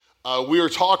We are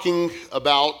talking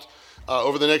about,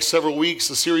 over the next several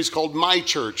weeks, a series called My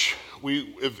Church.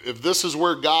 If this is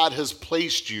where God has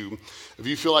placed you, if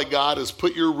you feel like God has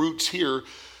put your roots here,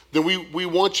 then we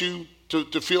want you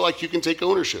to feel like you can take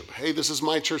ownership. Hey, this is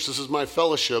my church, this is my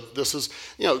fellowship, this is,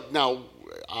 now,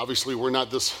 obviously we're not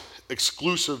this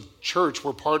exclusive church,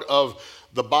 we're part of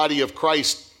the body of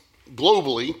Christ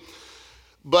globally,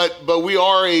 but we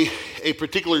are a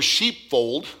particular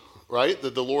sheepfold, right,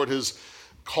 that the Lord has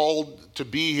called to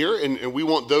be here, and we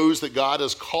want those that God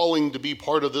is calling to be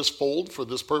part of this fold for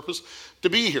this purpose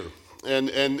to be here and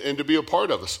to be a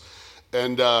part of us.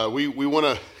 And we want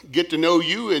to get to know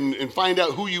you and find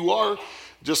out who you are,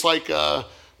 just like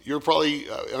you're probably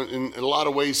in a lot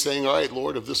of ways saying, all right,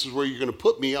 Lord, if this is where you're going to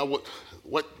put me,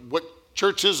 what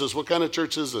church is this? What kind of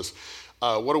church is this?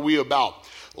 What are we about?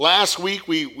 Last week,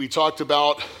 we talked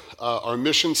about our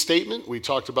mission statement. We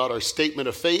talked about our statement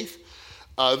of faith.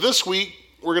 This week,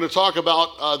 we're going to talk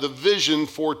about the vision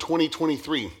for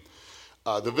 2023.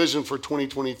 The vision for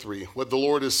 2023, what the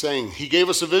Lord is saying. He gave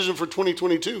us a vision for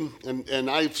 2022, and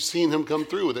I've seen him come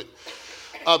through with it.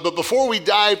 But before we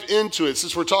dive into it,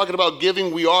 since we're talking about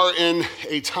giving, we are in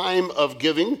a time of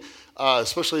giving,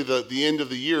 especially the end of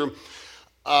the year.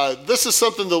 This is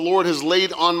something the Lord has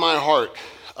laid on my heart.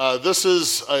 This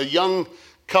is a young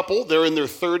couple. They're in their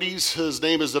 30s. His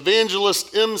name is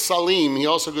Evangelist M. Salim. He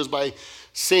also goes by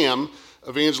Sam,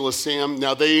 Evangelist Sam.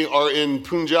 Now, they are in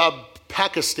Punjab,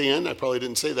 Pakistan. I probably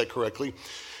didn't say that correctly.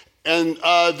 And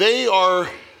they are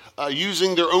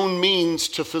using their own means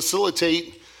to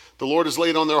facilitate, the Lord has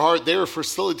laid on their heart, they're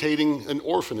facilitating an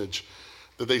orphanage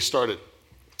that they started.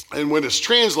 And when it's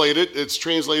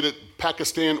translated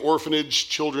Pakistan Orphanage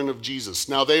Children of Jesus.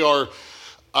 Now they are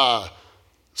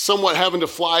somewhat having to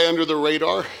fly under the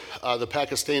radar. The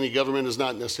Pakistani government is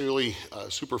not necessarily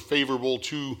super favorable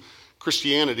to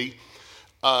Christianity.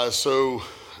 So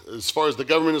as far as the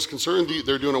government is concerned,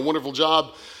 they're doing a wonderful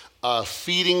job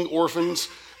feeding orphans,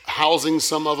 housing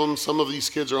some of them. Some of these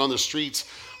kids are on the streets.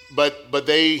 But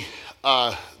they,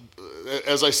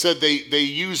 as I said, they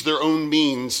use their own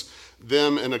means,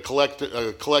 them and a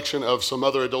collection of some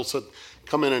other adults that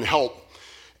come in and help.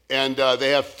 And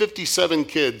they have 57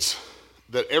 kids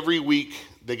that every week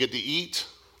they get to eat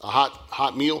a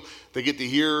hot meal. They get to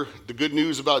hear the good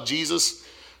news about Jesus,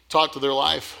 talk to their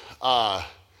life.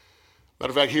 Matter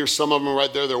of fact, here's some of them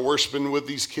right there. They're worshiping with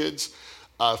these kids.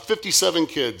 57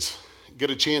 kids get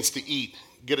a chance to eat,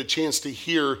 get a chance to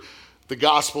hear the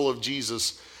gospel of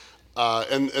Jesus.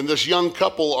 And this young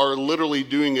couple are literally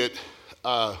doing it,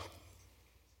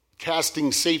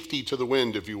 casting safety to the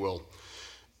wind, if you will.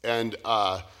 And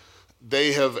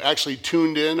they have actually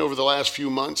tuned in over the last few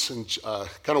months and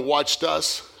kind of watched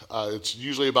us. It's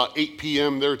usually about 8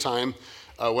 p.m. their time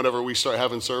whenever we start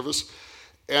having service.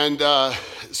 And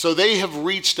so they have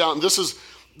reached out, and this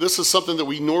is something that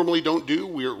we normally don't do.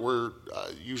 We're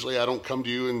usually I don't come to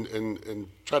you and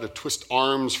try to twist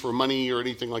arms for money or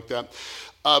anything like that.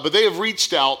 But they have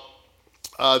reached out.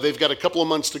 They've got a couple of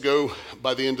months to go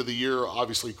by the end of the year.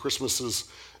 Obviously, Christmas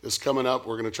is coming up.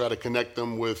 We're going to try to connect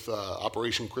them with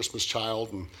Operation Christmas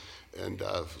Child, and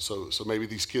so maybe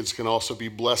these kids can also be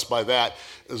blessed by that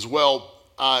as well.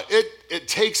 It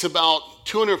takes about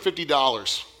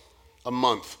 $250 a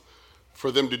month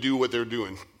for them to do what they're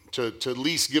doing, to at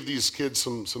least give these kids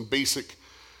some basic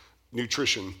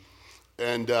nutrition.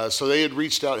 And so they had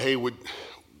reached out, hey, would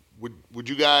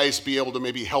you guys be able to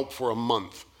maybe help for a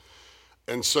month?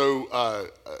 And so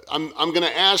I'm going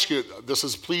to ask you, this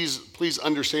is, please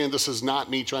understand, this is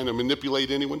not me trying to manipulate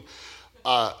anyone.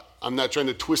 I'm not trying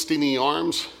to twist any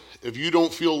arms. If you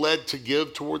don't feel led to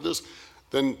give toward this,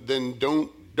 then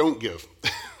don't give,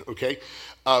 okay?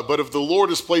 But if the Lord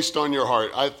has placed on your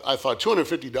heart, I thought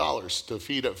 $250 to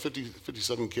feed up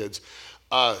 57 kids.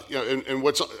 And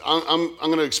what's I'm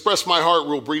going to express my heart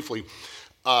real briefly.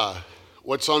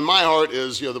 What's on my heart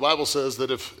is, the Bible says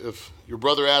that if your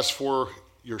brother asks for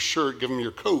your shirt, give him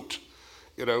your coat.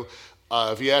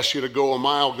 If he asks you to go a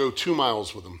mile, go 2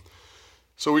 miles with him.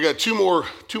 So we got two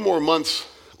more months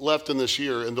left in this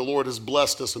year, and the Lord has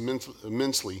blessed us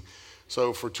immensely.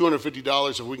 So for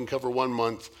 $250, if we can cover 1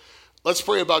 month, let's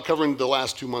pray about covering the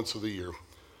last 2 months of the year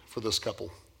for this couple.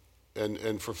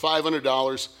 And for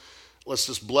 $500, let's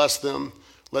just bless them,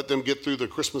 let them get through the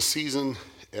Christmas season,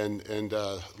 and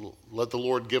let the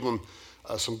Lord give them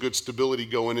some good stability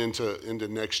going into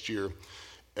next year.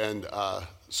 And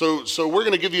so we're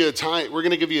going to give you a time. We're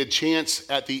going to give you a chance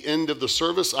at the end of the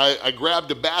service. I grabbed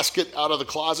a basket out of the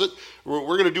closet. We're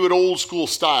going to do it old school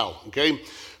style. Okay.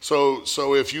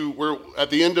 So if you were at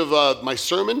the end of my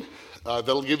sermon,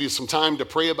 That'll give you some time to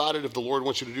pray about it if the Lord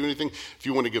wants you to do anything. If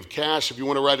you want to give cash, if you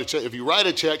want to write a check, if you write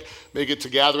a check, make it to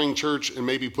Gathering Church and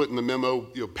maybe put in the memo,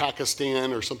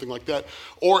 Pakistan or something like that.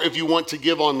 Or if you want to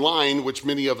give online, which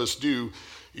many of us do,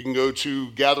 you can go to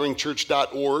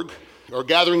gatheringchurch.org or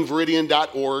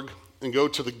gatheringviridian.org and go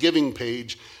to the giving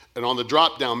page, and on the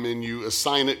drop-down menu,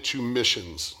 assign it to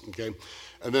missions, okay?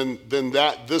 And then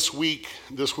that this week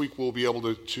we'll be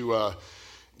able to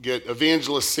get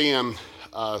Evangelist Sam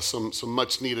some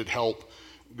much needed help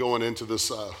going into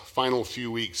this final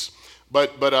few weeks.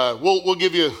 But we'll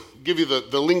give you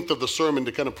the length of the sermon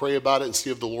to kind of pray about it and see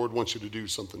if the Lord wants you to do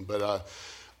something. But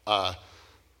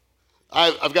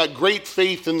I've got great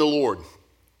faith in the Lord.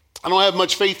 I don't have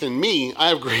much faith in me. I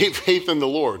have great faith in the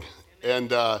Lord. And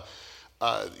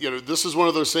this is one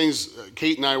of those things.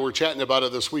 Kate and I were chatting about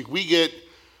it this week.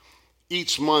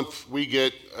 Each month we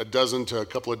get a dozen to a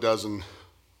couple of dozen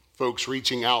folks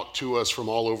reaching out to us from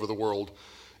all over the world.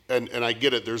 And I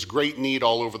get it. There's great need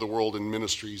all over the world in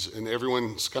ministries. And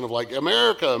everyone's kind of like, the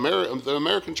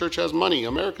American church has money.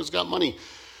 America's got money.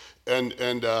 And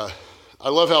I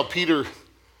love how Peter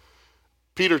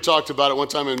talked about it one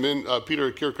time in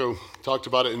Peter Kirko talked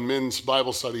about it in men's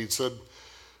Bible study. He said,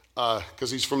 because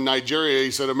he's from Nigeria,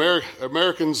 he said,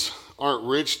 Americans aren't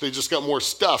rich. They just got more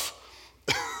stuff.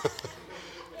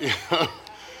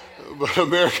 But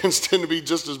Americans tend to be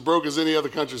just as broke as any other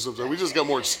country sometimes. We just got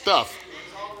more stuff.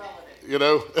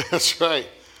 That's right.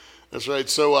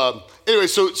 So anyway,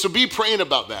 so be praying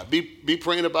about that. Be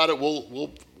praying about it.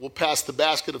 We'll pass the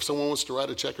basket if someone wants to write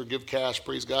a check or give cash.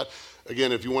 Praise God.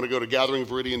 Again, if you want to go to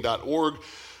gatheringviridian.org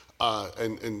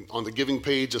and on the giving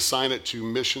page, assign it to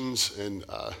missions, and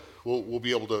we'll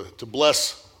be able to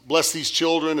bless these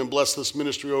children and bless this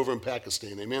ministry over in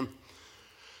Pakistan. Amen.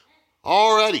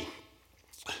 All righty.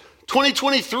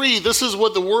 2023, this is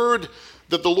what the word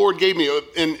that the Lord gave me.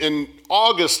 In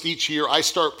August each year, I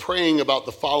start praying about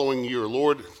the following year.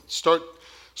 Lord, start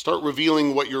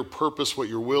revealing what your purpose, what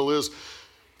your will is.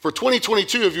 For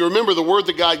 2022, if you remember, the word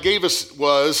that God gave us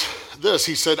was this.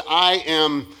 He said, I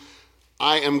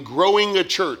am growing a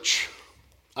church.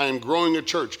 I am growing a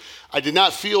church. I did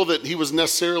not feel that he was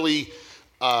necessarily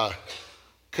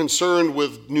concerned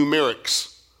with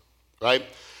numerics, right?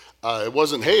 It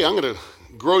wasn't, hey, I'm going to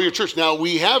grow your church. Now,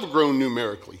 we have grown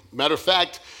numerically. Matter of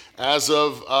fact, as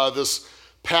of this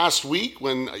past week,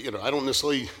 when, I don't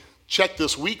necessarily check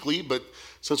this weekly, but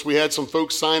since we had some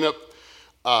folks sign up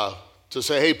to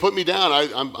say, hey, put me down.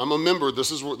 I'm a member.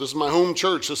 This is my home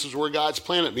church. This is where God's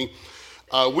planted me.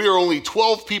 We are only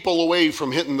 12 people away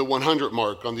from hitting the 100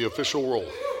 mark on the official roll.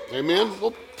 Amen?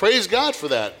 Well, praise God for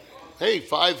that. Hey,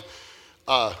 5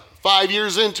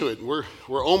 years into it, we're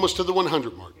almost to the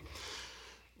 100 mark.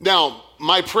 Now,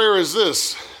 my prayer is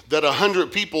this, that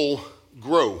 100 people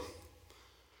grow.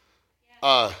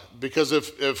 Because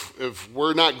if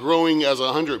we're not growing as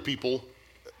 100 people,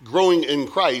 growing in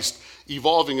Christ,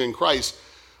 evolving in Christ,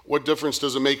 what difference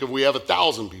does it make if we have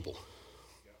 1,000 people?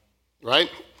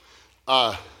 Right?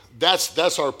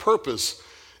 That's our purpose,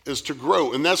 is to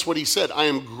grow. And that's what he said. I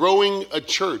am growing a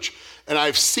church. And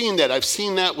I've seen that. I've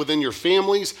seen that within your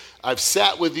families. I've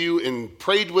sat with you and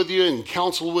prayed with you and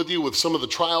counseled with you with some of the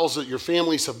trials that your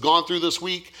families have gone through this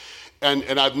week.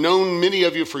 And I've known many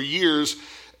of you for years,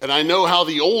 and I know how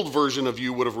the old version of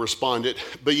you would have responded.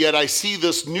 But yet I see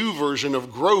this new version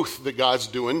of growth that God's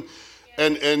doing.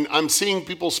 And I'm seeing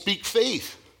people speak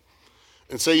faith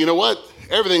and say, you know what?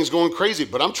 Everything's going crazy,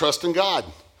 but I'm trusting God.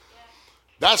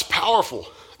 That's powerful.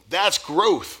 That's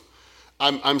growth.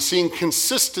 I'm seeing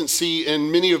consistency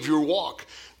in many of your walk.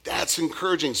 That's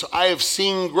encouraging. So I have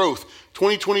seen growth.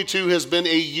 2022 has been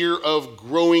a year of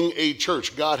growing a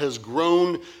church. God has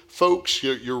grown folks.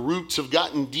 Your roots have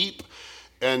gotten deep.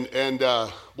 And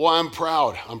I'm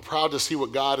proud. I'm proud to see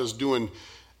what God is doing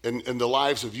in the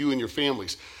lives of you and your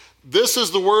families. This is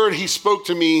the word he spoke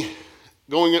to me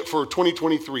going it for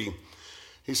 2023.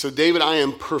 He said, David, I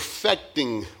am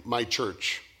perfecting my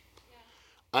church.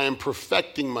 I am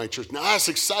perfecting my church. Now, that's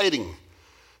exciting.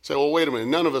 Say, well, wait a minute.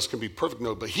 None of us can be perfect.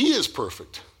 No, but he is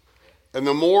perfect. And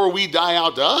the more we die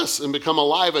out to us and become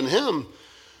alive in him,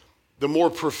 the more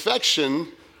perfection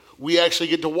we actually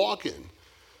get to walk in.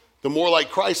 The more like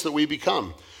Christ that we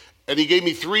become. And he gave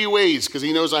me 3 ways, because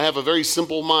he knows I have a very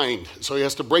simple mind. So he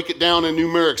has to break it down in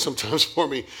numeric sometimes for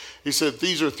me. He said,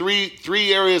 these are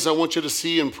three areas I want you to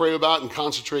see and pray about and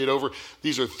concentrate over.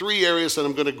 These are 3 areas that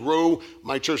I'm going to grow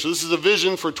my church. So this is a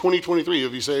vision for 2023.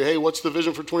 If you say, hey, what's the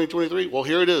vision for 2023? Well,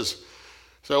 here it is.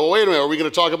 So, well, wait a minute. Are we going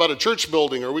to talk about a church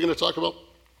building? Are we going to talk about...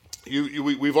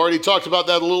 We've already talked about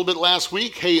that a little bit last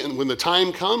week. Hey, and when the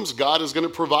time comes, God is going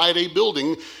to provide a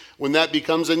building when that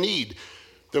becomes a need.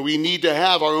 that we need to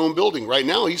have our own building. Right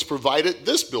now, he's provided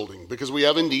this building because we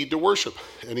have a need to worship,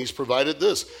 and he's provided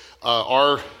this.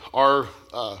 Our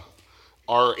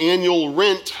annual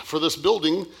rent for this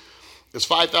building is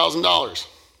 $5,000.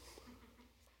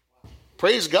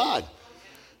 Praise God.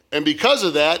 And because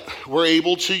of that, we're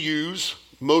able to use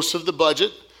most of the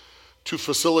budget to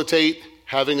facilitate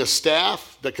having a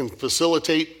staff that can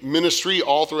facilitate ministry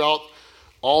all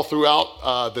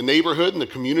throughout the neighborhood and the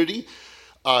community.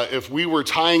 If we were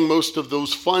tying most of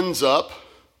those funds up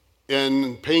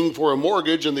and paying for a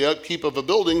mortgage and the upkeep of a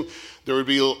building, there would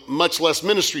be much less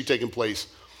ministry taking place.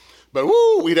 But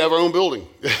we'd have our own building,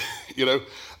 you know.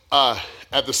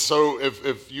 So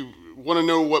if you want to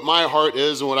know what my heart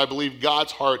is and what I believe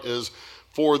God's heart is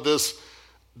for this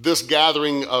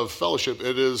gathering of fellowship,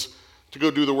 it is to go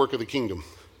do the work of the kingdom.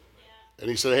 And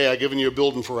he said, hey, I've given you a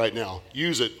building for right now.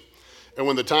 Use it. And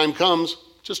when the time comes,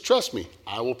 just trust me.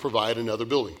 I will provide another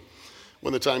building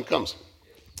when the time comes.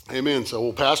 Amen. So,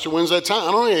 well, Pastor, when's that time?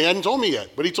 I don't know. He hadn't told me yet,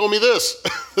 but he told me this.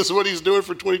 This is what he's doing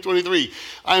for 2023.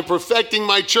 I am perfecting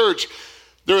my church.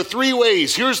 There are 3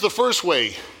 ways. Here's the first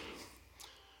way.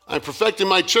 I'm perfecting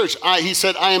my church. He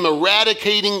said, I am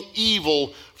eradicating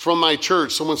evil from my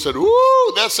church. Someone said,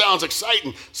 ooh, that sounds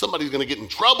exciting. Somebody's going to get in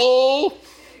trouble.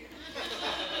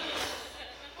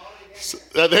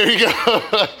 There you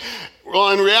go. Well,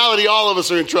 in reality, all of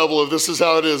us are in trouble if this is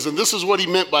how it is. And this is what he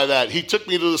meant by that. He took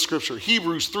me to the scripture,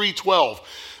 Hebrews 3:12.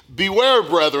 Beware,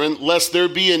 brethren, lest there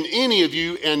be in any of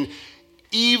you an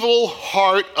evil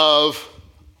heart of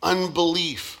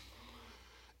unbelief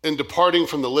in departing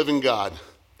from the living God.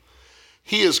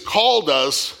 He has called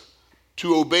us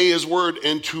to obey his word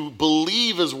and to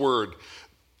believe his word.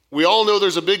 We all know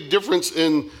there's a big difference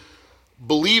in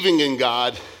believing in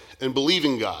God and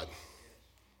believing God,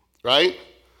 right?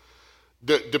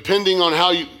 Depending on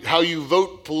how you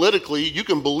vote politically, you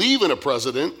can believe in a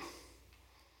president,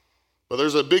 but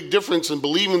there's a big difference in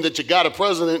believing that you got a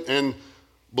president and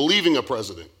believing a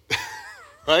president,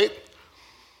 right?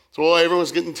 So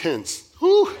everyone's getting tense.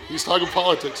 Whew, he's talking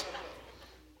politics.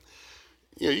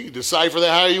 You know, you can decipher that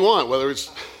how you want, whether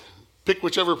it's pick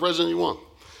whichever president you want.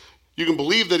 You can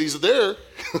believe that he's there,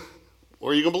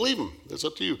 or you can believe him. That's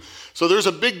up to you. So there's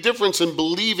a big difference in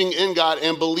believing in God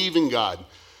and believing God.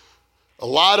 A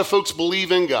lot of folks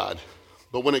believe in God,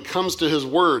 but when it comes to his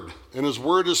word, and his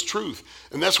word is truth,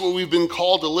 and that's what we've been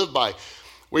called to live by.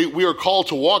 We are called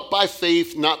to walk by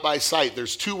faith, not by sight.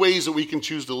 There's 2 ways that we can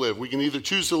choose to live. We can either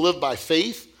choose to live by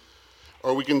faith,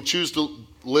 or we can choose to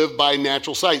live by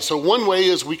natural sight. So one way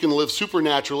is we can live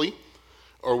supernaturally,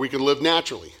 or we can live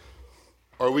naturally.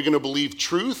 Are we going to believe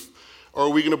truth, or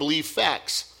are we going to believe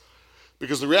facts?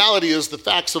 Because the reality is the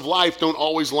facts of life don't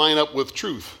always line up with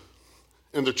truth.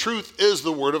 And the truth is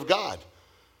the word of God.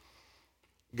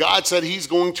 God said he's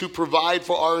going to provide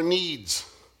for our needs.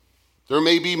 There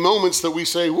may be moments that we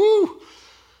say,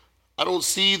 I don't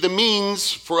see the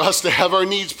means for us to have our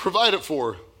needs provided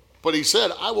for. But he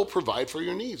said, I will provide for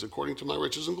your needs according to my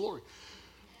riches and glory.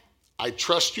 I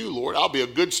trust you, Lord. I'll be a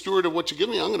good steward of what you give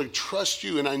me. I'm going to trust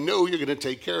you, and I know you're going to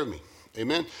take care of me.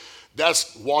 Amen?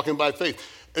 That's walking by faith.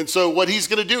 And so what he's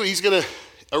going to do, he's going to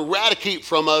eradicate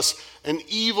from us an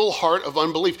evil heart of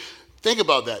unbelief. Think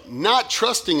about that. Not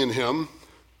trusting in him,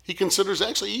 he considers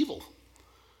actually evil.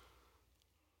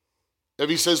 If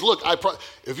he says, look,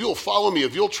 if you'll follow me,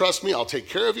 if you'll trust me, I'll take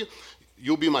care of you.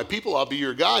 You'll be my people. I'll be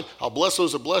your God. I'll bless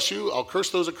those that bless you. I'll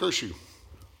curse those that curse you.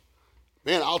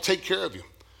 Man, I'll take care of you.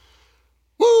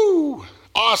 Woo!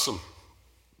 Awesome.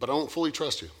 But I don't fully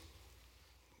trust you.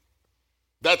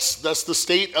 That's the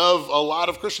state of a lot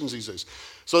of Christians these days.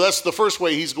 So that's the first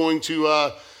way he's going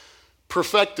to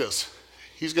perfect us.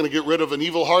 He's going to get rid of an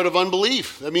evil heart of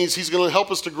unbelief. That means he's going to help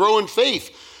us to grow in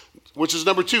faith, which is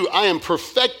number 2. I am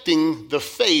perfecting the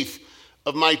faith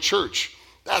of my church.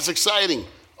 That's exciting.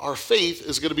 Our faith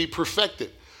is going to be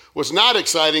perfected. What's not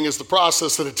exciting is the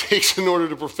process that it takes in order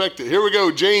to perfect it. Here we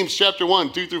go, James chapter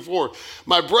 1, 2 through 4.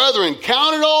 My brethren,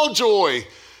 count it all joy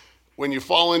when you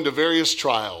fall into various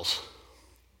trials,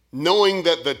 knowing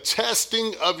that the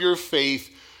testing of your faith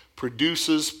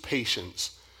produces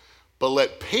patience. But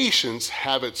let patience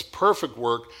have its perfect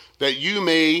work, that you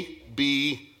may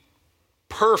be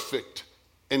perfect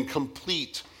and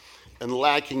complete and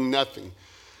lacking nothing.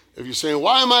 If you're saying,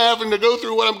 why am I having to go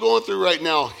through what I'm going through right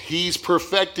now? He's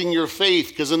perfecting your faith,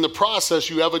 because in the process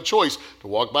you have a choice to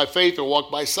walk by faith or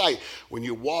walk by sight. When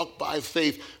you walk by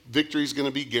faith, victory is going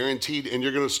to be guaranteed, and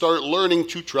you're going to start learning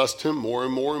to trust him more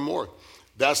and more and more.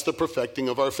 That's the perfecting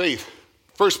of our faith.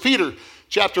 1 Peter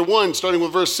chapter 1, starting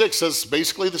with verse 6, says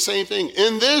basically the same thing.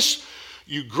 In this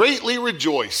you greatly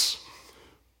rejoice,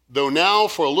 though now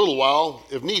for a little while,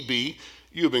 if need be,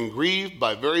 you have been grieved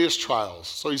by various trials.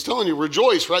 So he's telling you,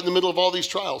 rejoice right in the middle of all these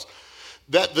trials,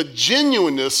 that the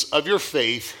genuineness of your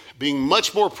faith, being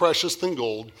much more precious than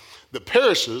gold, that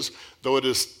perishes, though it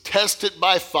is tested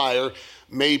by fire,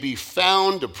 may be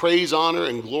found to praise, honor,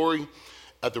 and glory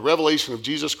at the revelation of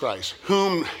Jesus Christ,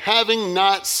 whom having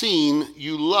not seen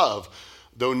you love,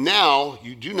 though now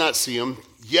you do not see him,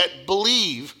 yet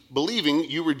believing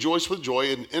you rejoice with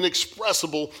joy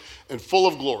inexpressible and full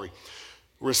of glory,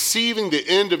 receiving the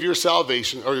end of your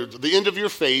salvation, or the end of your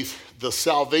faith, the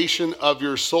salvation of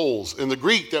your souls. In the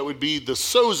Greek, that would be the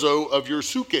sozo of your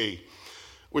suke,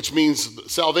 which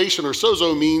means salvation, or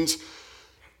sozo means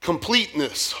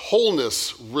completeness,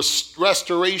 wholeness,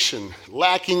 restoration,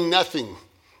 lacking nothing.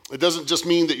 It doesn't just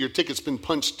mean that your ticket's been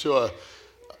punched to a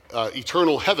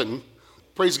eternal heaven.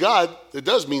 Praise God, it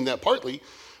does mean that partly,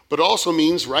 but it also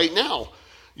means right now.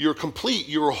 You're complete,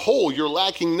 you're whole, you're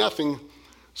lacking nothing.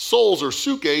 Souls, or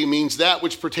suke, means that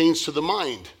which pertains to the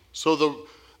mind. So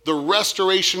the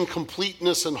restoration,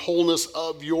 completeness, and wholeness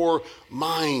of your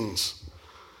minds.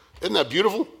 Isn't that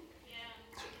beautiful?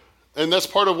 Yeah. And that's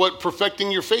part of what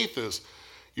perfecting your faith is.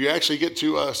 You actually get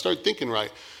to start thinking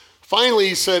right. Finally,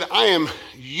 he said, I am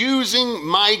using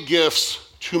my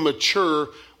gifts to mature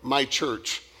my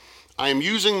church. I am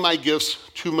using my gifts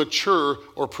to mature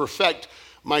or perfect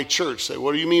my church. Say,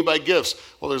 what do you mean by gifts?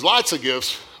 Well, there's lots of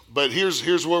gifts, but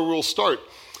here's where we'll start.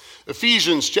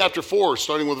 Ephesians chapter 4,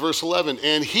 starting with verse 11.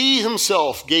 And he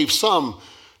himself gave some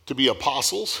to be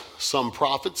apostles, some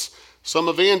prophets, some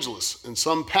evangelists, and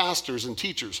some pastors and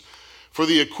teachers, for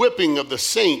the equipping of the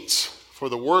saints, for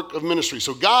the work of ministry.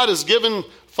 So God has given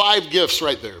 5 gifts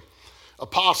right there.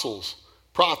 Apostles,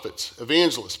 prophets,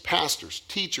 evangelists, pastors,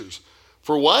 teachers.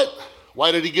 For what?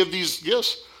 Why did he give these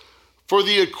gifts? For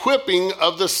the equipping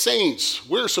of the saints.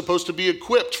 We're supposed to be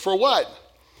equipped for what?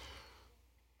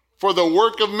 For the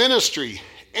work of ministry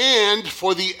and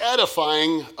for the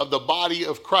edifying of the body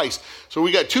of Christ. So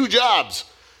we got 2 jobs,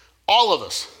 all of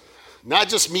us. Not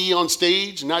just me on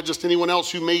stage, not just anyone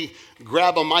else who may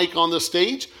grab a mic on the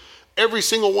stage. Every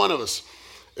single one of us.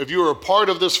 If you are a part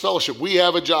of this fellowship, we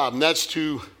have a job, and that's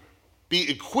to be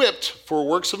equipped for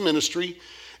works of ministry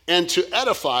and to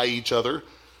edify each other,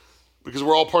 because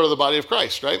we're all part of the body of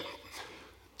Christ, right?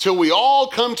 Till we all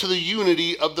come to the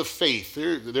unity of the faith.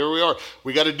 There we are.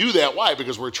 We got to do that. Why?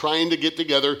 Because we're trying to get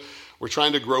together. We're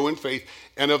trying to grow in faith.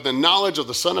 And of the knowledge of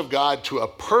the Son of God, to a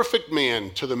perfect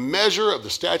man, to the measure of the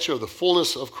stature of the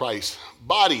fullness of Christ.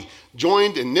 Body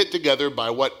joined and knit together by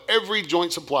what every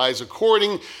joint supplies,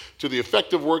 according to the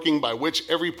effective working by which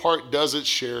every part does its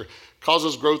share,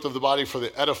 causes growth of the body for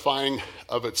the edifying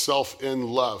of itself in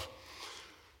love.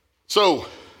 So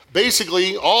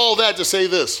basically, all that to say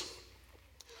this.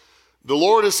 The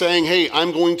Lord is saying, hey,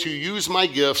 I'm going to use my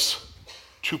gifts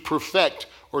to perfect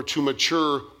or to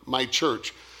mature my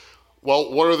church.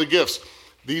 Well, what are the gifts?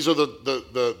 These are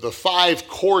the 5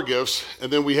 core gifts,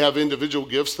 and then we have individual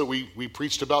gifts that we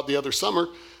preached about the other summer,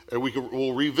 and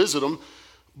we'll revisit them.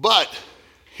 But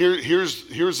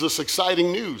here's this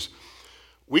exciting news.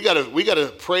 We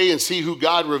gotta pray and see who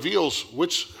God reveals,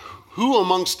 who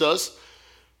amongst us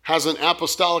has an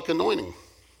apostolic anointing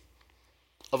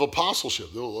of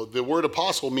apostleship. The word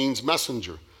apostle means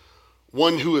messenger,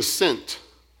 one who is sent.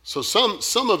 So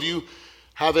some of you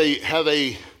have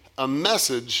a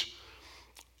message,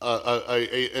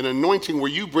 an anointing where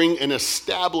you bring an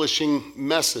establishing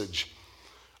message.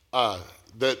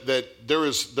 That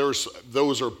there's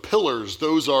those are pillars.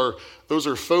 Those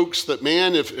are folks that,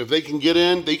 man, if they can get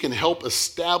in, they can help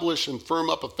establish and firm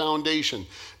up a foundation,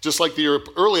 just like the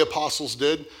early apostles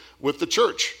did with the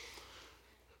church.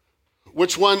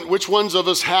 Which ones of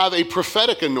us have a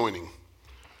prophetic anointing?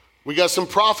 We got some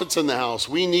prophets in the house.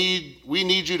 We need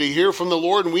you to hear from the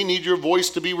Lord, and we need your voice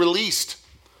to be released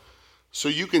so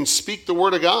you can speak the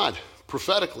word of God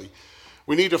prophetically.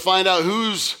 We need to find out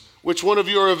which one of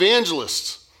you are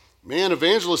evangelists. Man,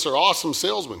 evangelists are awesome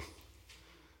salesmen.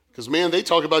 Because, man, they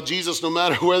talk about Jesus no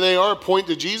matter where they are, point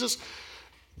to Jesus.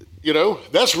 You know,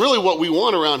 that's really what we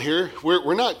want around here.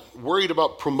 We're not worried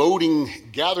about promoting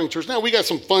gathering church. Now, we got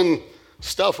some fun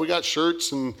stuff. We got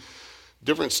shirts and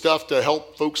different stuff to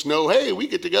help folks know, hey, we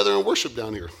get together and worship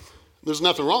down here. There's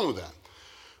nothing wrong with that.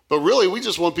 But really, we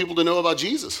just want people to know about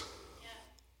Jesus. Yeah.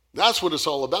 That's what it's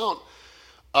all about.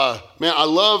 Man, I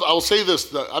will say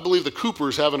this, I believe the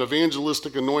Coopers have an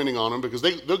evangelistic anointing on them, because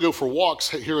they'll go for walks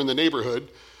here in the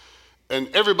neighborhood, and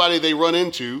everybody they run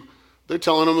into, they're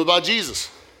telling them about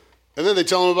Jesus. And then they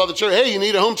tell them about the church. Hey, you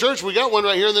need a home church? We got one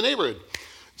right here in the neighborhood.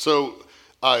 So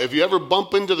if you ever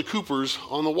bump into the Coopers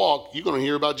on the walk, you're going to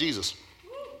hear about Jesus.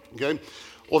 Okay?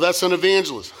 Well, that's an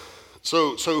evangelist.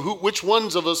 So which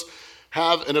ones of us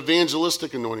have an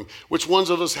evangelistic anointing? Which ones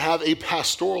of us have a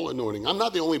pastoral anointing? I'm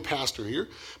not the only pastor here.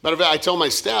 Matter of fact, I tell my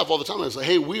staff all the time, I say,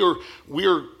 hey, we are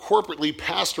corporately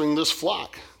pastoring this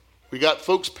flock. We got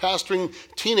folks pastoring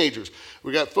teenagers.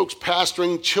 We got folks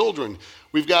pastoring children.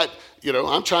 We've got,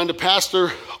 I'm trying to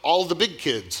pastor all of the big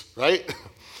kids, right?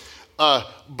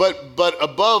 But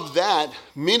above that,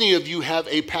 many of you have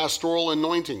a pastoral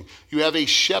anointing. You have a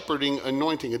shepherding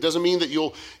anointing. It doesn't mean that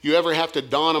you ever have to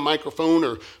don a microphone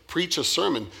or preach a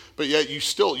sermon, but yet you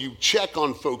check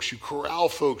on folks, you corral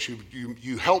folks,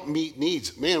 you help meet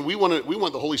needs. Man, we want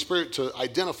the Holy Spirit to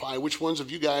identify which ones of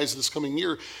you guys this coming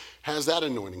year has that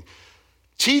anointing.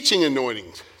 Teaching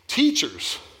anointings,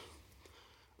 teachers.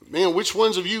 Man, which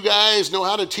ones of you guys know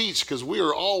how to teach? Because we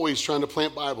are always trying to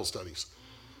plant Bible studies.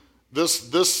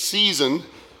 This season,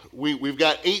 we've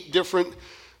got 8 different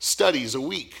studies a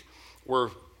week where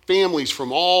families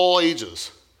from all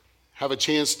ages have a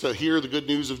chance to hear the good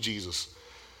news of Jesus.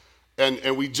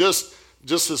 And we just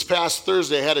this past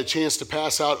Thursday had a chance to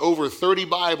pass out over 30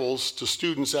 Bibles to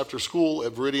students after school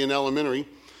at Viridian Elementary.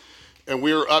 And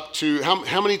we're up to,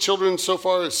 how many children so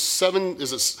far? Is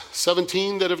it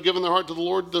 17 that have given their heart to the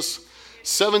Lord?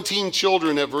 17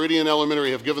 children at Viridian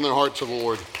Elementary have given their heart to the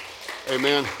Lord.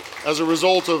 Amen. As a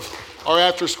result of our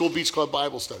after-school Beach Club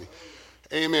Bible study.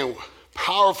 Amen.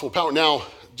 Powerful power. Now,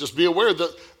 just be aware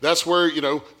that that's where,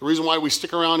 the reason why we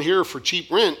stick around here for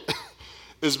cheap rent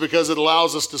is because it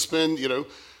allows us to spend,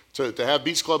 to have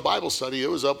Beach Club Bible study. It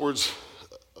was upwards,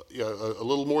 a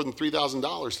little more than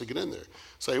 $3,000 to get in there.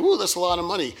 Say, ooh, that's a lot of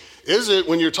money. Is it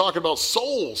when you're talking about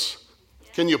souls?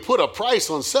 Can you put a price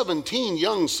on 17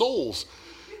 young souls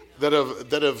that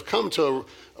have come to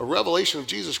a revelation of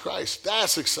Jesus Christ?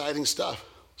 That's exciting stuff.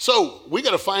 So we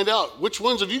got to find out which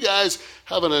ones of you guys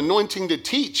have an anointing to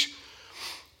teach.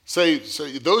 Say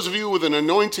those of you with an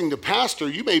anointing to pastor,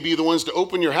 you may be the ones to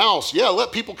open your house. Yeah,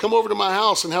 let people come over to my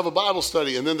house and have a Bible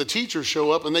study, and then the teachers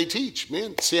show up and they teach.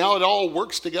 Man, see how it all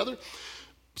works together?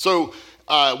 So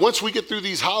once we get through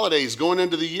these holidays, going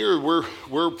into the year,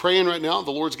 we're praying right now.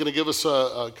 The Lord's going to give us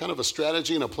a kind of a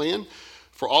strategy and a plan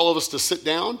for all of us to sit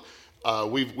down.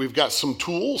 We've got some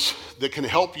tools that can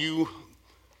help you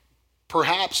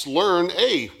perhaps learn,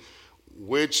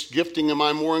 which gifting am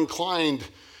I more inclined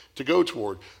to go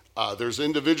toward? There's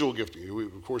individual gifting.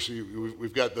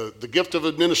 We've got the gift of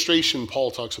administration,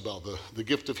 Paul talks about, the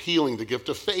gift of healing, the gift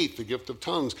of faith, the gift of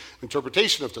tongues,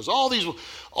 interpretation of tongues,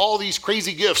 all these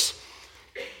crazy gifts.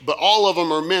 But all of them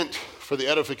are meant for the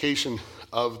edification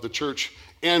of the church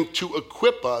and to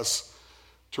equip us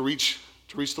to reach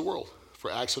the world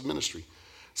for acts of ministry.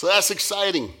 So that's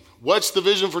exciting. What's the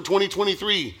vision for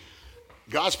 2023?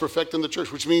 God's perfecting the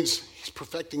church, which means he's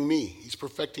perfecting me. He's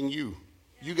perfecting you.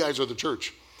 You guys are the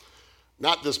church,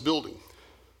 not this building.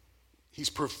 He's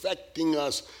perfecting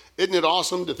us. Isn't it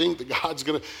awesome to think that God's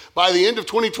going to, by the end of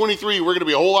 2023, we're going to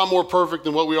be a whole lot more perfect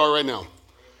than what we are right now.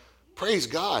 Praise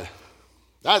God.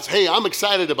 I'm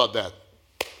excited about that.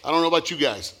 I don't know about you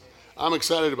guys. I'm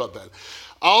excited about that.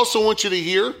 I also want you to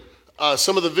hear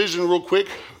some of the vision real quick,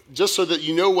 just so that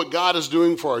you know what God is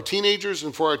doing for our teenagers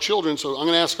and for our children. So I'm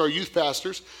going to ask our youth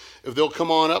pastors if they'll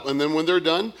come on up, and then when they're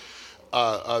done,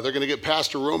 they're going to get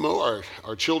Pastor Romo,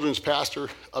 our children's pastor,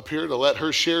 up here to let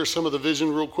her share some of the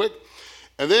vision real quick.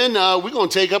 And then we're going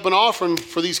to take up an offering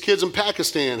for these kids in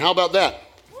Pakistan. How about that?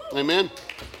 Amen.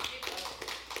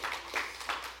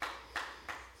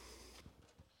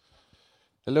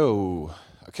 Hello.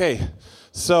 Okay,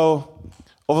 so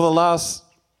over the last,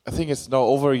 I think it's now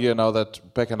over a year now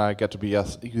that Beck and I get to be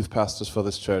youth pastors for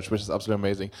this church, which is absolutely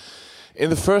amazing.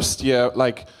 In the first year,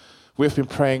 we've been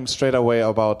praying straight away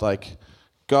about,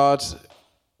 God,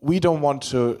 we don't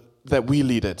want that we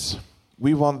lead it.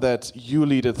 We want that you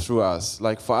lead it through us.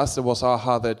 For us, it was our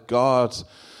heart that God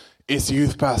is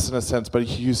youth pastor in a sense, but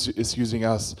he is using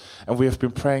us. And we have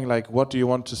been praying, what do you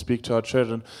want to speak to our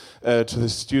children, to the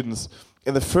students?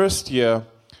 In the first year,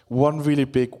 one really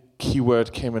big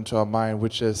keyword came into our mind,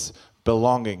 which is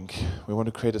belonging. We want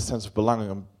to create a sense of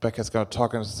belonging, and Becca's going to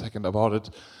talk in a second about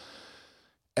it.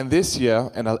 And this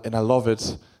year, and I love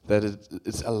it, that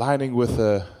it's aligning with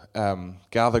the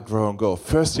gather, grow, and go.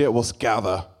 First year it was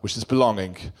gather, which is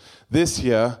belonging. This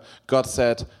year, God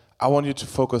said, I want you to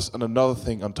focus on another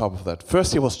thing on top of that.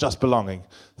 First year was just belonging.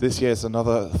 This year is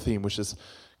another theme, which is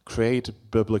create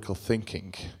biblical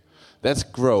thinking. That's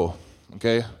grow.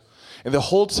 Okay, and the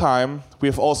whole time we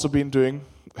have also been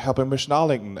helping Mission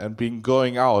Arlington and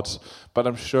going out, but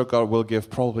I'm sure God will give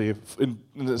probably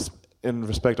in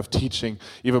respect of teaching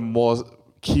even more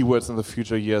keywords in the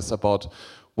future years about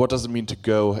what does it mean to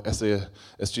go as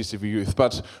GCV youth.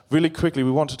 But really quickly,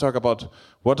 we want to talk about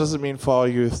what does it mean for our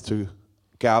youth to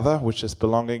gather, which is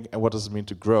belonging, and what does it mean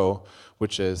to grow,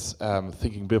 which is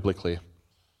thinking biblically.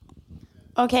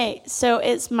 Okay, so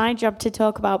it's my job to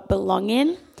talk about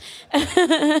belonging.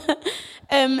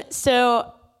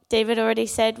 So David already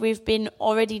said we've been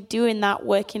already doing that,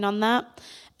 working on that.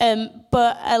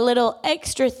 But a little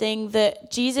extra thing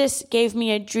that Jesus gave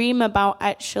me a dream about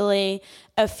actually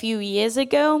a few years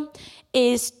ago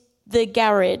is the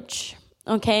garage.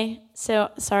 Okay, so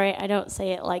sorry, I don't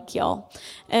say it like y'all.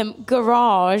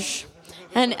 Garage,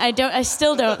 and I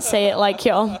still don't say it like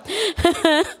y'all.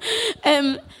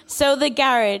 So the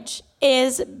garage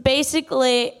is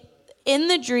basically, in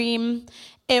the dream,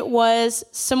 it was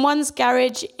someone's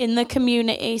garage in the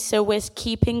community, so we're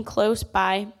keeping close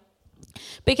by.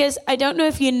 Because I don't know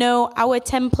if you know, our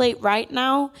template right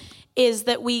now is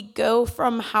that we go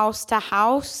from house to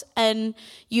house, and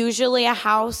usually a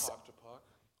house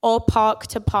or park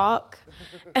to park.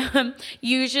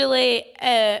 Usually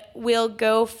we'll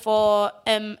go for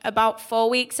about 4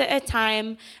 weeks at a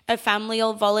time. A family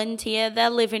will volunteer their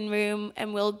living room,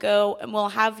 and we'll go and we'll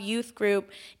have youth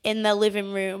group in the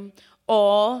living room,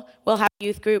 or we'll have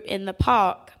youth group in the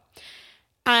park.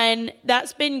 And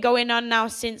that's been going on now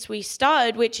since we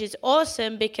started, which is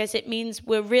awesome because it means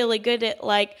we're really good at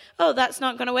like, oh, that's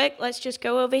not going to work, let's just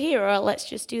go over here, or let's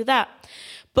just do that.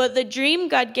 But the dream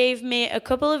God gave me a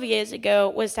couple of years ago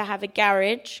was to have a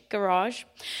garage,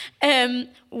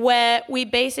 where we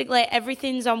basically,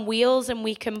 everything's on wheels and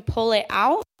we can pull it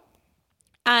out.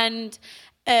 And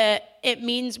it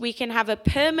means we can have a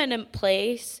permanent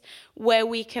place where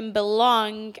we can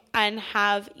belong and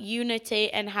have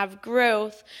unity and have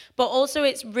growth. But also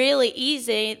it's really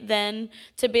easy then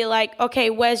to be like, okay,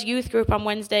 where's youth group on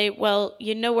Wednesday? Well,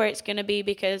 you know where it's going to be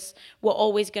because we're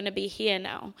always going to be here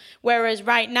now. Whereas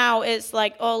right now it's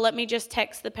like, oh, let me just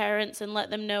text the parents and let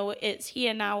them know it's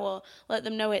here now, or let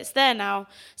them know it's there now.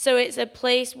 So it's a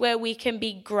place where we can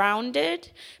be grounded,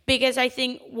 because I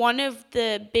think one of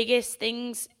the biggest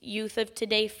things youth of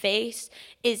today face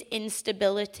is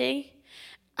instability.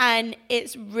 And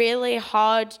it's really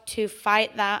hard to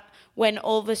fight that when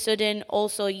all of a sudden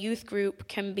also youth group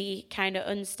can be kind of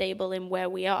unstable in where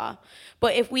we are.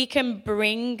 But if we can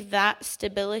bring that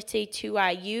stability to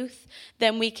our youth,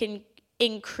 then we can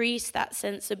increase that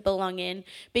sense of belonging,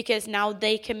 because now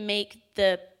they can make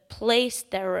the place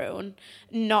their own,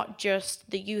 not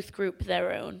just the youth group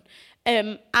their own.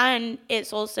 And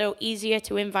it's also easier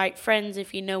to invite friends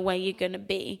if you know where you're going to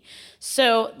be.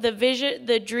 So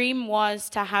the dream was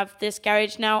to have this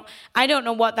garage. Now, I don't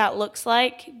know what that looks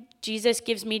like. Jesus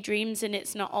gives me dreams, and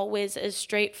it's not always as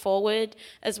straightforward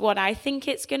as what I think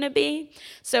it's going to be.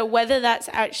 So whether that's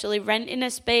actually renting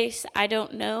a space, I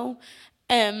don't know.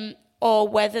 Or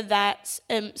whether that's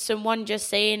someone just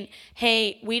saying,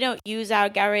 hey, we don't use our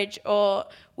garage, or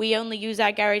we only use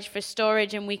our garage for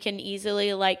storage and we can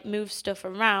easily like move stuff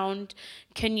around.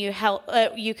 Can you help?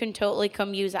 You can totally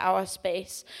come use our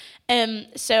space.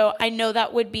 So I know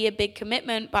that would be a big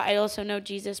commitment, but I also know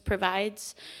Jesus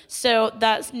provides. So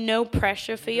that's no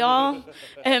pressure for y'all.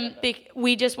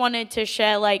 We just wanted to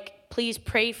share, like, please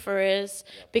pray for us,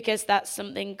 because that's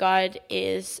something God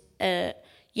is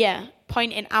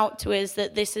pointing out to us,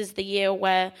 that this is the year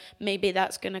where maybe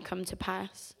that's going to come to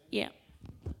pass.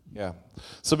 Yeah.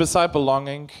 So beside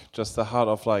belonging, just the heart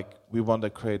of like, we want to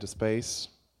create a space,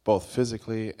 both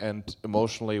physically and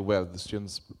emotionally, where the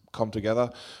students come together.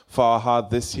 For our heart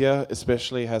this year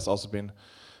especially has also been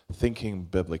thinking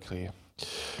biblically.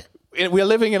 We're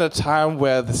living in a time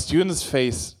where the students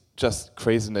face just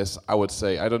craziness, I would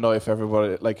say. I don't know if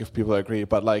everybody, like if people agree,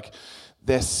 but like,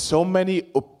 there's so many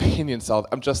opinions out.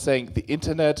 I'm just saying the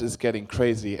internet is getting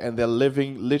crazy, and they're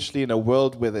living literally in a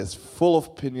world where there's full of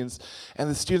opinions, and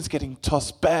the students getting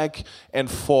tossed back and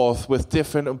forth with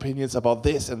different opinions about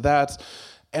this and that,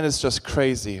 and it's just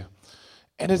crazy.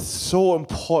 And it's so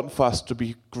important for us to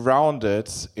be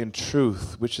grounded in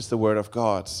truth, which is the Word of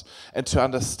God, and to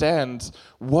understand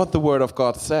what the Word of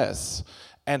God says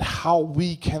and how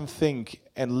we can think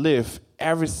and live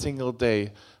every single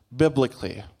day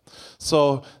biblically.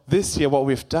 So this year, what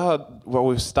we've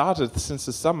started since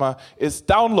the summer is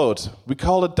Download. We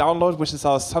call it Download, which is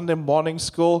our Sunday morning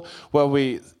school, where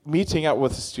we're meeting up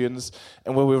with the students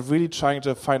and where we're really trying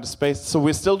to find a space. So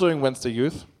we're still doing Wednesday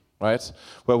Youth, right?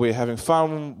 Where we're having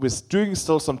fun. We're doing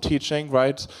still some teaching,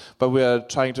 right? But we're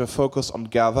trying to focus on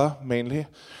Gather mainly.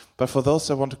 But for those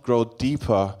that want to grow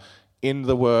deeper in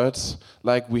the Word,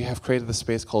 like we have created a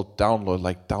space called Download,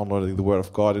 like downloading the Word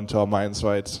of God into our minds,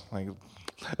 right? Like.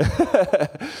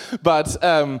 But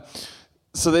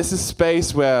so there's this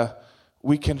space where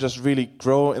we can just really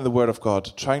grow in the Word of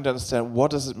God, trying to understand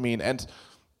what does it mean. And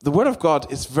the Word of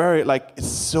God is it's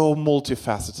so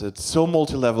multifaceted, so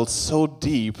multi-level, so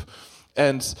deep.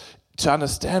 And to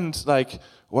understand,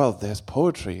 there's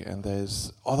poetry and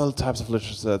there's other types of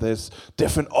literature, there's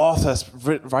different authors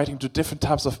writing to different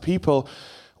types of people.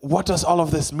 What does all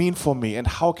of this mean for me, and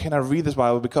how can I read this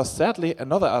Bible? Because sadly,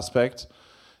 another aspect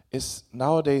is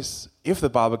nowadays, if the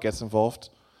Bible gets involved,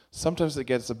 sometimes it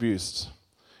gets abused.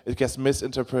 It gets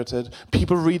misinterpreted.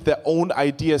 People read their own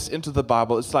ideas into the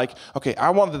Bible. It's like, okay,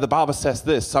 I want that the Bible says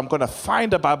this, so I'm going to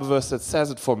find a Bible verse that says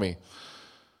it for me.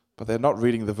 But they're not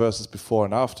reading the verses before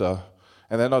and after,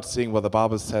 and they're not seeing what the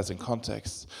Bible says in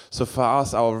context. So for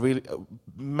us, our really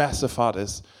massive heart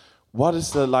is, what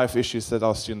is the life issues that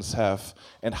our students have,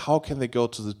 and how can they go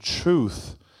to the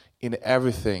truth in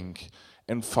everything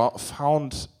and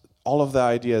found all of their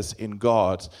ideas in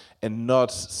God and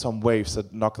not some waves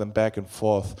that knock them back and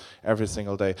forth every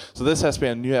single day. So this has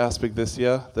been a new aspect this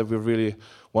year that we really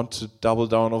want to double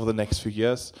down over the next few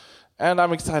years. And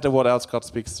I'm excited what else God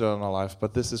speaks to in our life,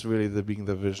 but this is really being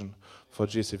the vision for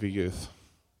GCV Youth.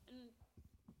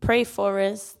 Pray for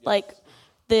us.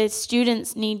 The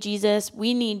students need Jesus.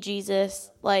 We need Jesus.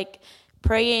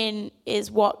 Praying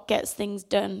is what gets things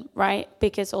done, right?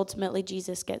 Because ultimately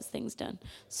Jesus gets things done.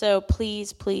 So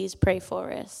please, please pray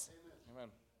for us. Amen.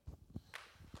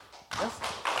 Yes.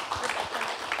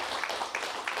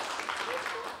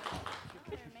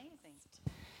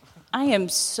 I am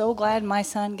so glad my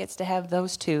son gets to have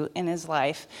those two in his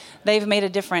life. They've made a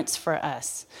difference for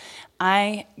us.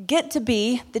 I get to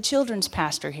be the children's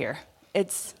pastor here.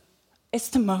 It's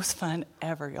the most fun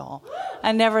ever, y'all.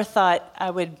 I never thought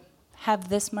I would have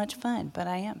this much fun, but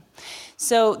I am.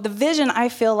 So the vision I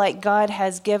feel like God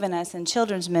has given us in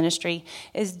children's ministry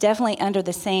is definitely under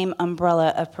the same umbrella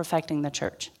of perfecting the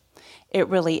church. It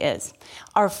really is.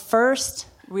 Our first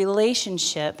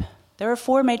relationship, there are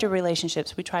 4 major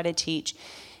relationships we try to teach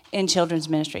in children's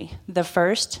ministry. The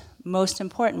first, most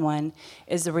important one,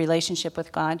 is the relationship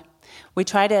with God. We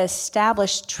try to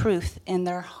establish truth in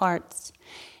their hearts.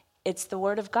 It's the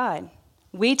Word of God.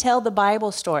 We tell the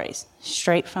Bible stories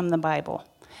straight from the Bible.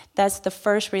 That's the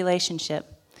first relationship.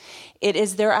 It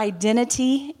is their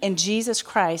identity in Jesus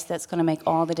Christ that's going to make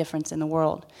all the difference in the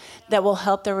world, that will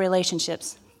help their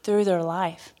relationships through their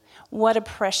life. What a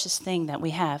precious thing that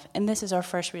we have. And this is our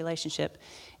first relationship,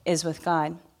 is with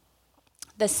God.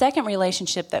 The second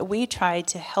relationship that we try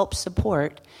to help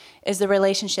support is the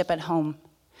relationship at home.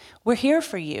 We're here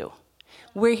for you.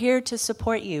 We're here to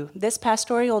support you. This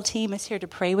pastoral team is here to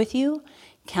pray with you,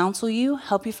 counsel you,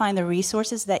 help you find the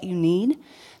resources that you need.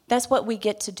 That's what we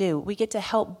get to do. We get to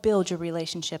help build your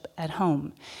relationship at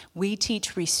home. We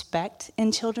teach respect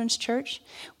in children's church.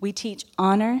 We teach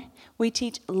honor. We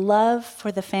teach love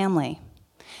for the family.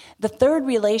 The third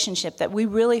relationship that we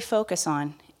really focus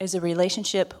on is a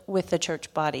relationship with the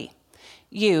church body.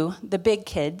 You, the big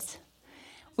kids,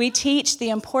 we teach the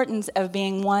importance of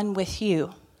being one with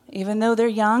you. Even though they're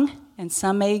young, and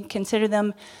some may consider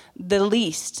them the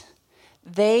least,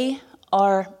 they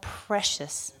are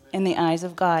precious in the eyes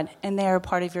of God, and they are a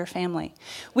part of your family.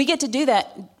 We get to do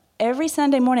that every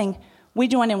Sunday morning. We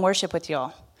join in worship with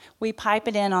y'all. We pipe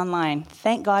it in online.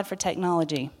 Thank God for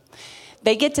technology.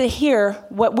 They get to hear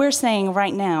what we're saying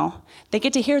right now. They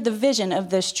get to hear the vision of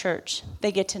this church.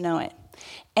 They get to know it.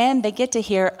 And they get to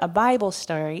hear a Bible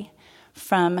story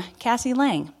from Cassie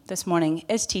Lang this morning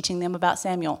is teaching them about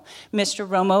Samuel. Mr.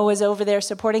 Romo is over there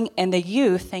supporting, and the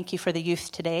youth, thank you for the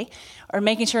youth today, are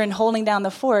making sure and holding down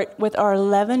the fort with our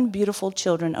 11 beautiful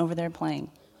children over there playing.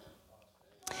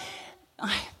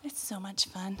 Oh, it's so much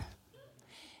fun.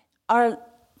 Our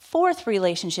fourth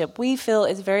relationship we feel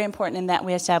is very important in that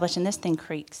we establish, and this thing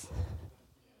creaks.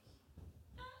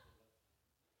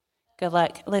 Good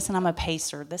luck. Listen, I'm a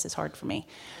pacer. This is hard for me.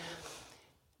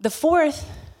 The fourth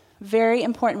very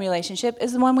important relationship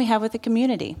is the one we have with the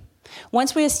community.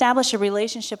 Once we establish a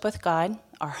relationship with God,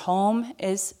 our home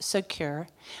is secure,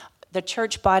 the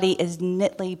church body is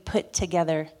knitly put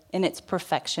together in its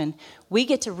perfection, we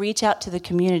get to reach out to the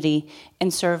community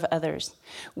and serve others.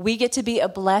 We get to be a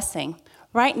blessing.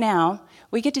 Right now,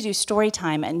 we get to do story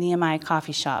time at Nehemiah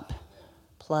Coffee Shop.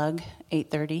 Plug,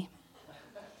 8:30.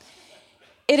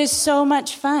 It is so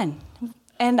much fun.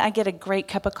 And I get a great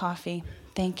cup of coffee.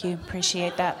 Thank you.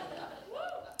 Appreciate that.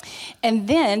 And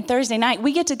then Thursday night,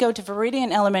 we get to go to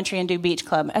Viridian Elementary and do Beach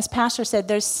Club. As Pastor said,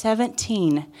 there's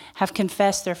 17 have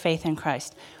confessed their faith in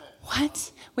Christ.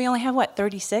 What? We only have,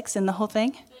 36 in the whole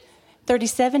thing?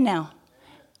 37 now.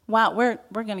 Wow, we're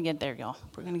going to get there, y'all.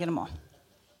 We're going to get them all.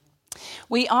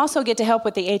 We also get to help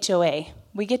with the HOA.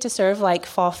 We get to serve like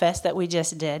Fall Fest that we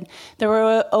just did. There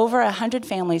were over 100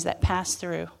 families that passed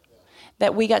through.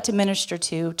 that we got to minister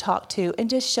to, talk to, and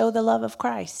just show the love of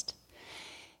Christ.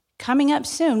 Coming up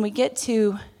soon, we get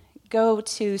to go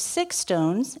to Six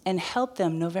Stones and help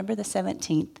them November the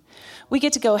 17th. We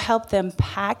get to go help them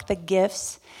pack the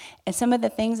gifts and some of the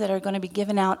things that are going to be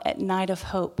given out at Night of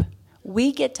Hope.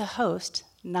 We get to host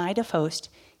Night of Hope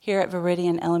here at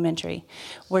Veridian Elementary,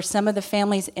 where some of the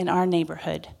families in our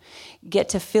neighborhood get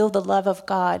to feel the love of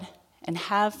God and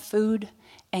have food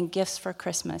and gifts for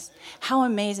Christmas. How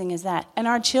amazing is that? And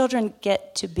our children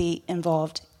get to be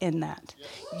involved in that.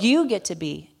 You get to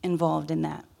be involved in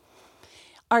that.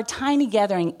 Our tiny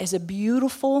gathering is a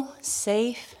beautiful,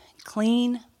 safe,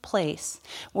 clean place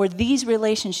where these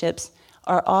relationships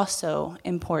are also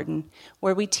important,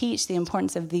 where we teach the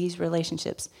importance of these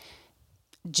relationships.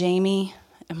 Jamie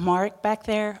and Mark back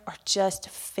there are just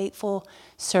faithful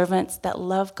servants that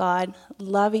love God,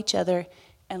 love each other,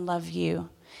 and love you.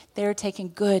 They're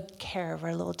taking good care of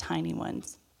our little tiny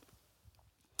ones.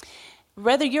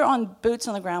 Whether you're on boots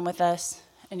on the ground with us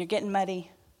and you're getting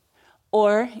muddy,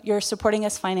 or you're supporting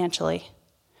us financially,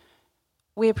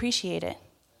 we appreciate it.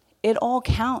 It all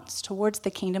counts towards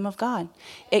the kingdom of God.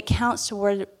 It counts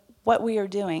toward what we are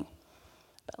doing.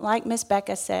 But like Miss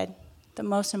Becca said, the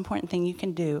most important thing you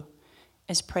can do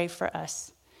is pray for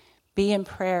us. Be in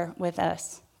prayer with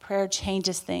us. Prayer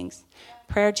changes things.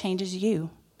 Prayer changes you.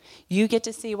 You get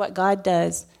to see what God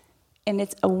does, and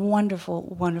it's a wonderful,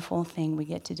 wonderful thing we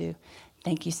get to do.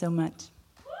 Thank you so much.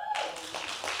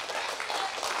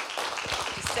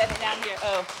 Just set it down here.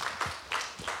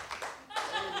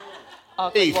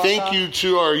 Hey, thank you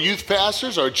to our youth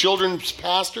pastors, our children's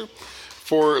pastor,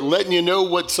 for letting you know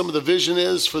what some of the vision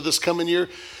is for this coming year.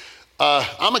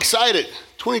 I'm excited.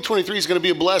 2023 is going to be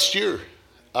a blessed year.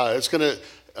 Is there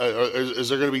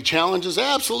going to be challenges?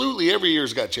 Absolutely. Every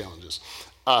year's got challenges.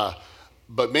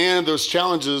 But man, those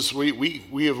challenges,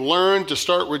 we have learned to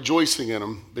start rejoicing in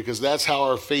them, because that's how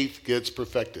our faith gets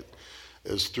perfected,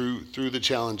 is through the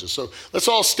challenges. So let's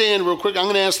all stand real quick. I'm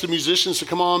going to ask the musicians to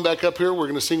come on back up here. We're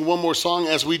going to sing one more song.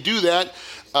 As we do that,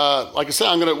 like I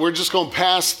said, we're just going to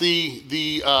pass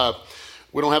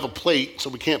we don't have a plate, so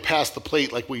we can't pass the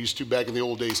plate like we used to back in the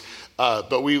old days.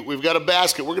 But we've got a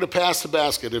basket. We're going to pass the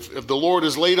basket. If the Lord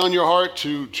has laid on your heart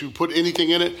to put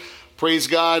anything in it, praise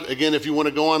God. Again, if you want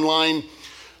to go online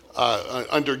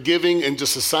under giving and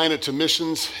just assign it to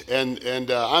missions.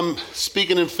 And I'm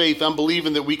speaking in faith. I'm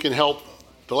believing that we can help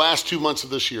the last 2 months of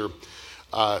this year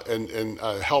and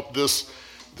help this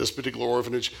particular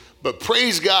orphanage. But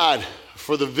praise God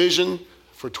for the vision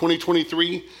for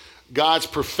 2023. God's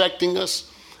perfecting us.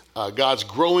 God's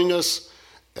growing us.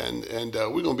 And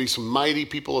we're going to be some mighty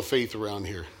people of faith around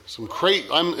here.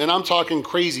 I'm talking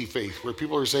crazy faith, where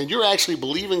people are saying, you're actually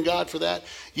believing God for that?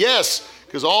 Yes,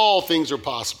 because all things are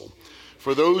possible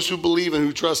for those who believe and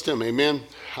who trust Him. Amen.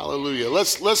 Hallelujah.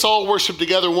 Let's all worship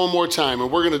together one more time, and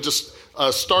we're going to just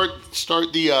start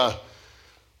the.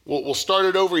 We'll start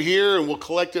it over here, and we'll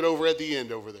collect it over at the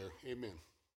end over there. Amen.